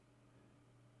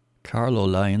Carlow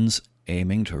Lyons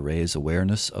aiming to raise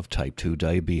awareness of type 2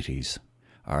 diabetes.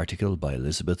 Article by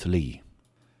Elizabeth Lee.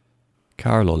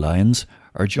 Carlow Lyons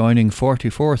are joining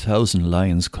 44,000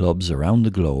 Lions clubs around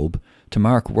the globe to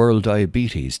mark World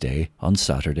Diabetes Day on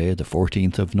Saturday the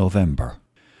 14th of November.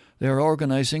 They are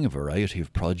organising a variety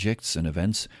of projects and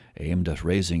events aimed at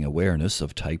raising awareness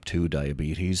of type 2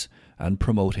 diabetes and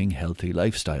promoting healthy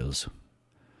lifestyles.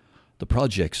 The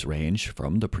projects range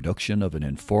from the production of an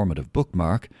informative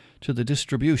bookmark to the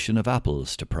distribution of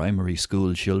apples to primary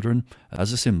school children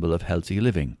as a symbol of healthy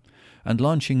living, and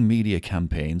launching media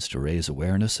campaigns to raise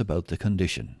awareness about the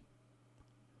condition.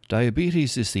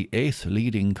 Diabetes is the 8th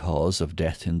leading cause of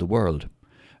death in the world,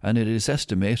 and it is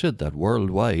estimated that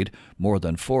worldwide more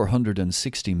than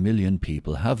 460 million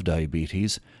people have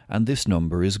diabetes, and this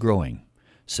number is growing,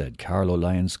 said Carlow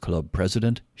Lions Club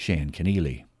President Shane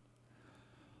Keneally.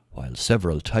 While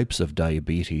several types of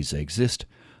diabetes exist,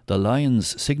 the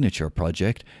Lions Signature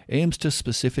Project aims to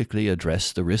specifically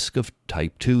address the risk of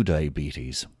type 2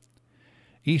 diabetes.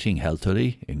 Eating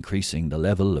healthily, increasing the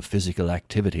level of physical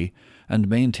activity, and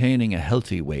maintaining a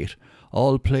healthy weight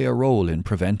all play a role in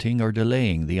preventing or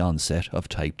delaying the onset of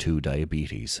type 2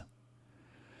 diabetes.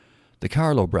 The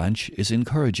Carlow branch is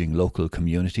encouraging local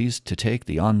communities to take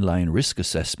the online risk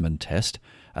assessment test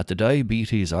at the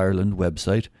Diabetes Ireland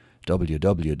website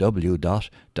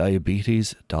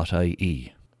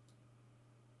www.diabetes.ie.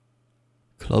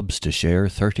 Clubs to share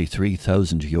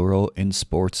 €33,000 in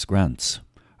sports grants.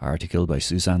 Article by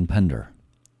Suzanne Pender.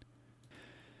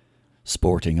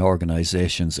 Sporting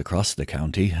organisations across the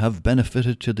county have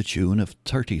benefited to the tune of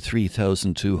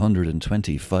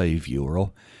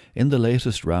 €33,225 in the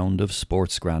latest round of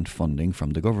sports grant funding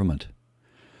from the government.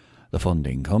 The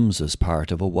funding comes as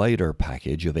part of a wider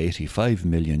package of €85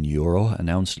 million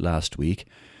announced last week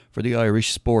for the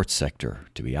Irish sports sector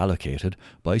to be allocated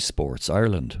by Sports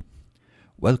Ireland.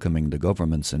 Welcoming the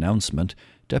government's announcement,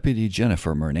 Deputy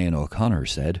Jennifer Murnane O'Connor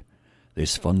said,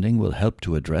 "This funding will help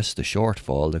to address the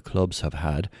shortfall the clubs have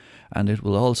had, and it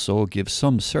will also give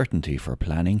some certainty for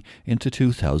planning into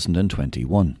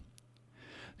 2021.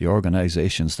 The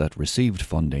organisations that received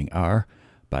funding are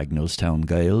Bagnallstown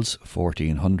Gaels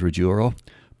 €1,400,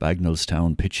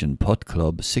 Bagnallstown Pitch and Putt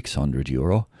Club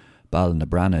 €600,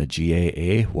 Balnabrana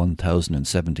GAA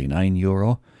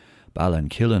 €1,079,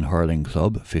 Ballinkillen Hurling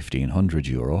Club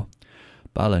 €1,500,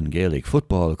 Ballin Gaelic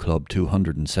Football Club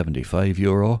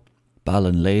 €275,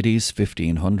 Ballin Ladies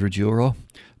 €1,500,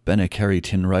 Bennekerry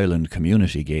Tinryland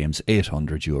Community Games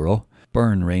 €800,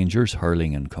 Burn Rangers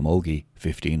Hurling and Camogie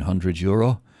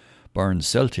 €1,500, Burn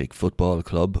Celtic Football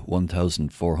Club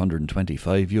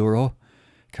 €1,425,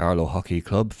 Carlow Hockey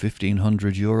Club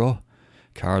 €1,500,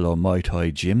 Carlow Muay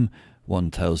Thai Gym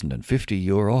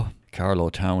 €1,050, Carlow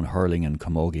Town Hurling and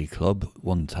Camogie Club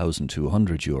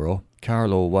 €1,200,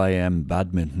 Carlow YM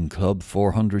Badminton Club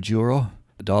 €400,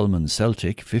 Dolman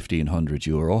Celtic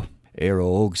 €1,500,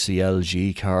 Aero Og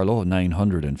CLG Carlow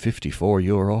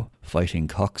 €954, Fighting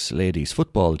Cocks Ladies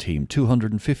Football Team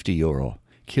 €250,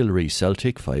 Kilry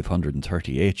Celtic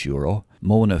 €538,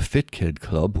 Mona Fit Kid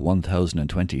Club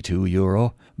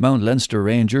 €1,022, Mount Leinster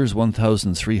Rangers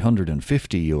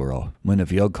 €1,350,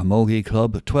 Winneviog Camogie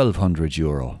Club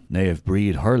 €1,200, Naomh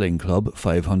Breed Hurling Club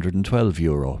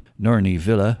 €512, Nurney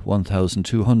Villa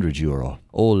 €1,200,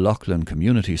 Old Loughlin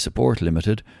Community Support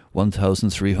Limited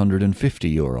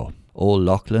 €1,350, Old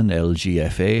Loughlin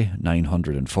LGFA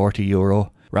 €940,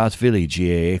 Rathvilly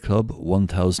GAA Club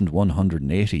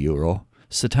 €1,180,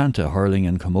 Setanta Hurling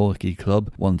and Camogie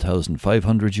Club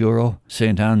 €1,500,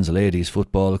 St Anne's Ladies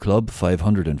Football Club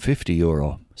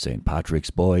 €550, St Patrick's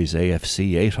Boys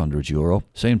AFC €800,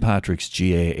 St Patrick's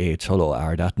GAA Tullow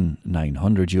Ardatton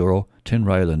 €900,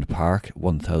 Tinryland Park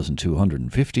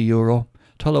 €1,250,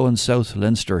 Tullow and South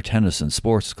Leinster Tennis and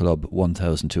Sports Club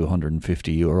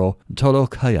 €1,250, and Tullow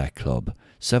Kayak Club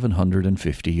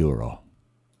 €750.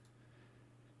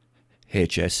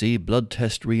 HSE blood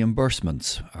test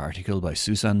reimbursements. Article by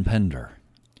Suzanne Pender.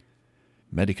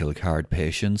 Medical card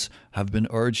patients have been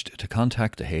urged to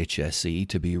contact the HSE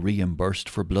to be reimbursed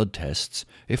for blood tests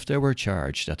if they were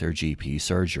charged at their GP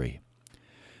surgery.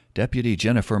 Deputy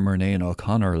Jennifer Murnane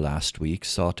O'Connor last week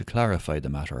sought to clarify the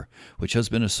matter, which has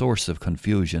been a source of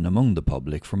confusion among the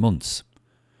public for months.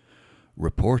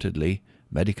 Reportedly,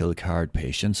 medical card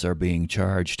patients are being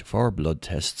charged for blood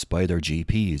tests by their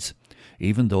GPs,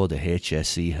 even though the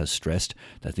HSE has stressed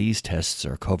that these tests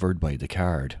are covered by the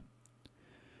card.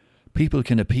 People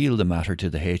can appeal the matter to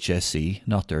the HSE,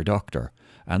 not their doctor,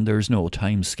 and there's no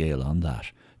timescale on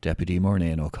that, Deputy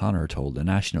Murnane O'Connor told The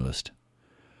Nationalist.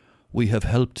 We have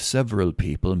helped several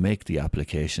people make the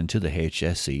application to the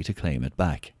HSE to claim it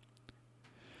back.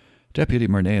 Deputy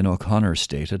Murnane O'Connor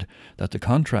stated that the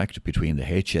contract between the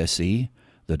HSE,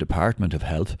 the Department of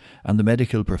Health and the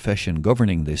medical profession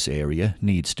governing this area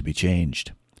needs to be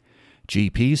changed.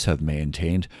 GPs have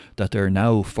maintained that their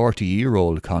now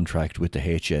 40-year-old contract with the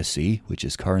HSE, which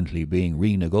is currently being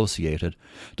renegotiated,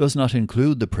 does not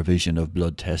include the provision of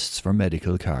blood tests for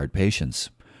medical card patients.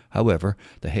 However,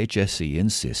 the HSE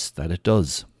insists that it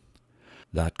does.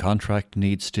 That contract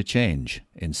needs to change,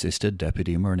 insisted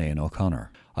Deputy Murnane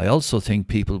O'Connor. I also think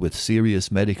people with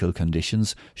serious medical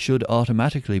conditions should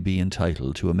automatically be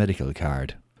entitled to a medical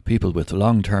card. People with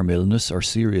long-term illness or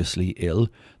seriously ill,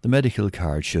 the medical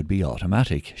card should be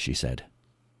automatic, she said.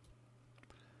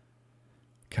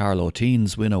 Carlow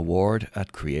teens win award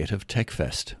at Creative Tech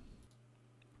Fest.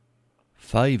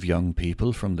 5 young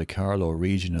people from the Carlow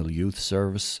Regional Youth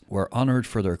Service were honoured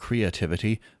for their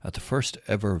creativity at the first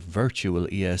ever virtual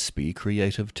ESB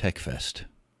Creative Tech Fest.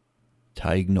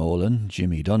 Tig Nolan,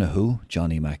 Jimmy Donoghue,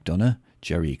 Johnny McDonough,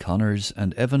 Jerry Connors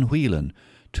and Evan Whelan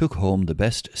took home the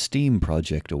Best STEAM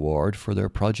Project Award for their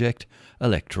project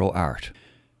Electro Art.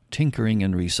 Tinkering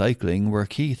and recycling were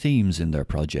key themes in their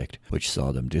project, which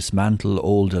saw them dismantle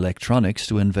old electronics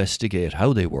to investigate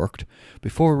how they worked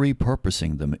before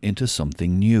repurposing them into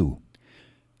something new.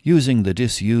 Using the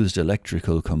disused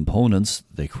electrical components,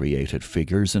 they created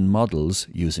figures and models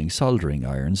using soldering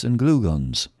irons and glue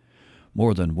guns.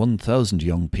 More than 1,000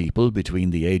 young people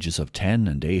between the ages of 10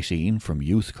 and 18 from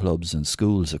youth clubs and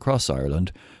schools across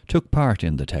Ireland took part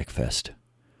in the Tech Fest.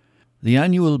 The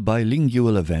annual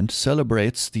bilingual event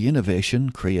celebrates the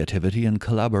innovation, creativity and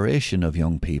collaboration of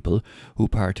young people who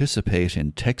participate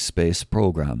in tech-space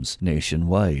programs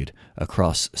nationwide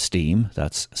across STEAM,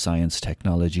 that's science,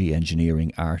 technology,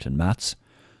 engineering, art and maths,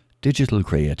 digital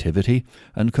creativity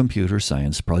and computer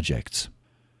science projects.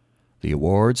 The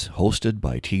awards, hosted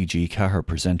by TG Cahir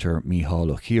presenter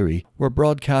Micheál O'Keefe, were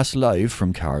broadcast live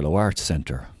from Carlow Arts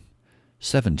Centre.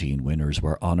 17 winners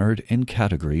were honoured in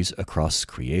categories across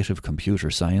creative computer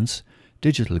science,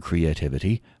 digital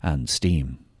creativity and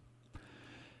STEAM.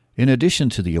 In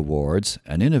addition to the awards,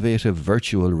 an innovative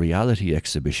virtual reality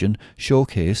exhibition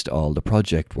showcased all the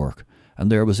project work,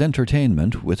 and there was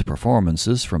entertainment with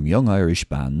performances from young Irish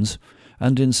bands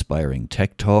and inspiring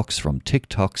tech talks from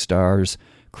TikTok stars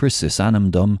Chris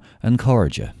Isanamdum and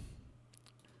Corja.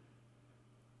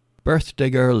 Birthday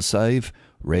Girl Sive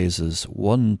raises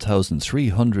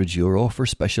 €1,300 for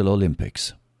Special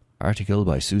Olympics. Article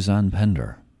by Suzanne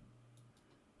Pender.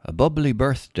 A bubbly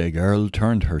birthday girl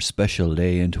turned her special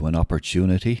day into an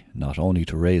opportunity not only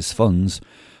to raise funds,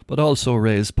 but also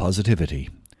raise positivity,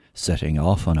 setting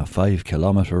off on a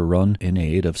 5-kilometre run in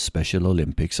aid of Special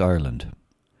Olympics Ireland.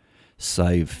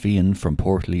 Sive Fian from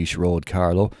Portlaoise Road,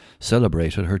 Carlow,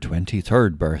 celebrated her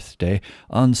 23rd birthday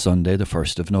on Sunday the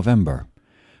 1st of November,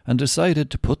 and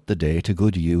decided to put the day to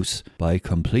good use by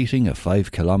completing a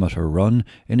 5-kilometre run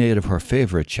in aid of her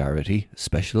favourite charity,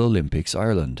 Special Olympics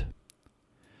Ireland.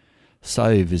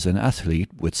 Sive is an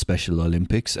athlete with Special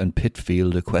Olympics and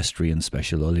Pitfield Equestrian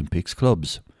Special Olympics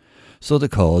clubs, so the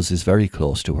cause is very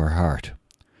close to her heart.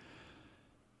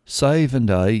 Sive and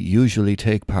I usually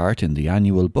take part in the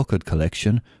annual bucket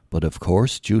collection, but of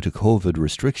course, due to COVID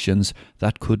restrictions,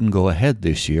 that couldn't go ahead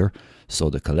this year, so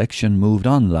the collection moved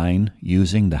online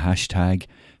using the hashtag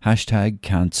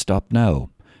 #Can'tStopNow,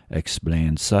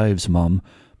 explained Sive's mum,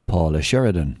 Paula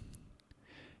Sheridan.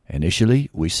 Initially,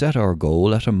 we set our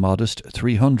goal at a modest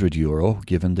 €300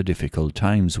 given the difficult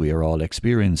times we are all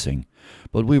experiencing,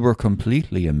 but we were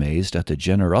completely amazed at the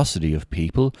generosity of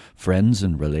people, friends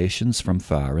and relations from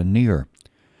far and near.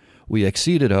 We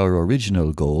exceeded our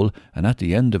original goal, and at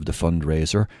the end of the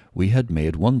fundraiser we had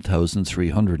made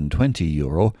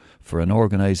 €1,320 for an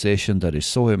organisation that is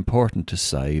so important to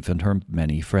Sive and her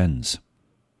many friends.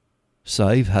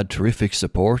 Sive had terrific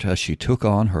support as she took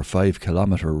on her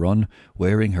 5-kilometre run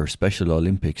wearing her Special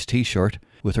Olympics t-shirt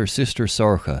with her sister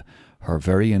Sorcha, her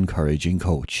very encouraging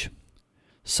coach.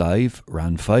 Sive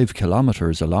ran 5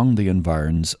 kilometres along the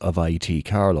environs of IT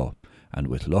Carlow, and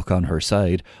with luck on her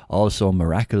side also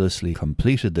miraculously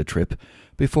completed the trip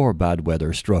before bad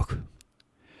weather struck.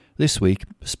 This week,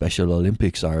 Special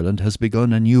Olympics Ireland has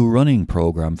begun a new running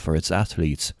programme for its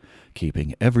athletes,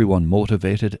 keeping everyone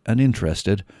motivated and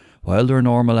interested while their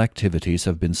normal activities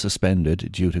have been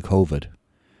suspended due to COVID.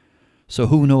 So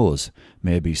who knows,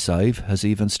 maybe Sive has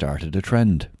even started a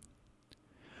trend.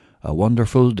 A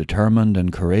wonderful, determined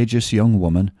and courageous young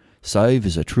woman, Sive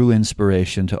is a true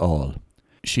inspiration to all.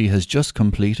 She has just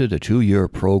completed a 2-year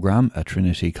programme at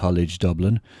Trinity College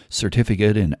Dublin,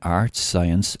 Certificate in Arts,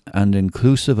 Science and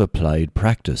Inclusive Applied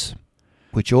Practice.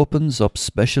 which opens up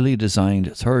specially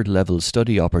designed third-level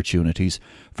study opportunities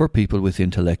for people with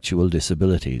intellectual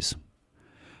disabilities.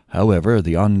 However,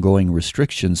 the ongoing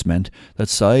restrictions meant that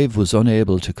SIVE was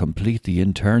unable to complete the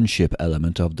internship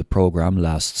element of the programme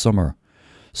last summer,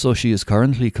 so she is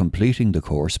currently completing the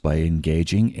course by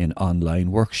engaging in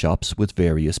online workshops with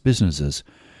various businesses,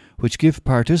 which give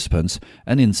participants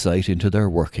an insight into their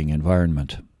working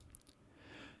environment.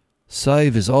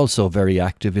 SIVE is also very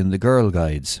active in the Girl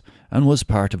Guides and was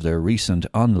part of their recent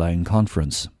online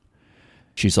conference.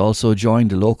 She's also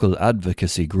joined a local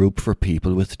advocacy group for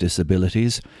people with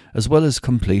disabilities, as well as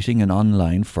completing an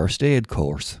online first aid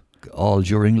course, all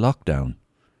during lockdown.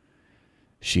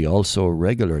 She also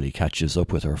regularly catches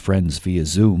up with her friends via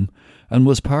Zoom and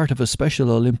was part of a Special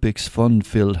Olympics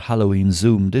fun-filled Halloween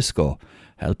Zoom disco,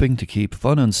 helping to keep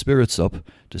fun and spirits up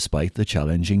despite the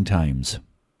challenging times.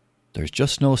 There's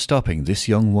just no stopping this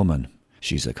young woman.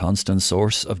 She's a constant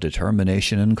source of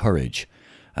determination and courage,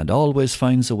 and always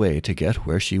finds a way to get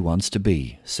where she wants to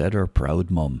be, said her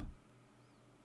proud mum.